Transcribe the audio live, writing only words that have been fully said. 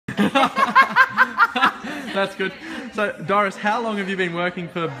That's good. So, Doris, how long have you been working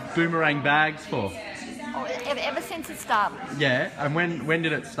for Boomerang Bags for? Oh, ever since it started. Yeah, and when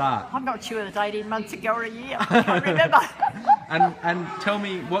did it start? I'm not sure, it's 18 months ago or a year. I can't remember. And tell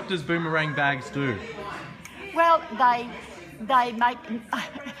me, what does Boomerang Bags do? Well, they make.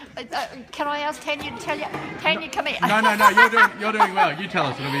 Can I ask Tanya to tell you? Tanya, come here. No, you're doing well. You tell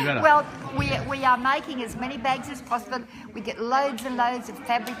us, it'll be better. Well, we are making as many bags as possible. We get loads and loads of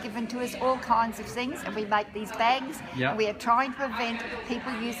fabric given to us, all kinds of things, and we make these bags. Yep. And we are trying to prevent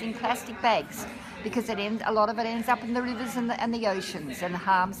people using plastic bags, because a lot of it ends up in the rivers and the oceans and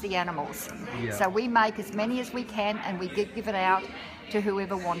harms the animals. Yep. So we make as many as we can, and we give it out to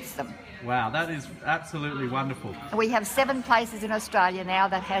whoever wants them. Wow, that is absolutely wonderful. We have 7 places in Australia now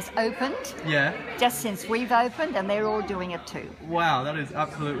that has opened. Yeah. Just since we've opened, and they're all doing it too. Wow, that is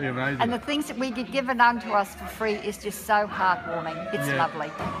absolutely amazing. And the things that we get given unto us for free is just so heartwarming. It's lovely.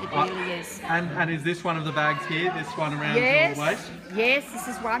 It really is. And is this one of the bags here? This one around Yes. your waist? Yes, this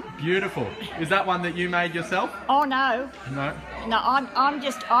is one. Beautiful. Is that one that you made yourself? Oh no. No. No, I'm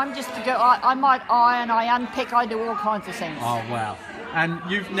just a girl. I might iron, I unpick, I do all kinds of things. Oh wow. And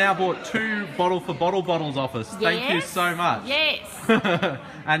you've now bought 2 Botol for Bottle bottles off us. Yes. Thank you so much. Yes.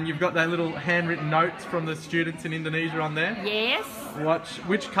 And you've got that little handwritten notes from the students in Indonesia on there? Yes.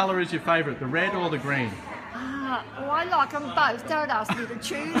 Which colour is your favourite, the red or the green? I like them both. Don't ask me to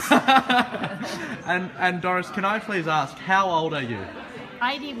choose. And Doris, can I please ask, how old are you?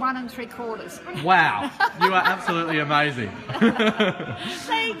 81 3/4. Wow, you are absolutely amazing.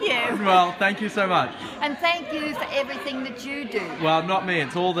 Thank you. Well, thank you so much. And thank you for everything that you do. Well, not me,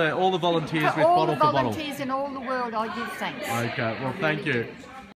 it's all the volunteers For with all Botol the for Bottle. volunteers in all the world, I give thanks. Okay, well, thank you.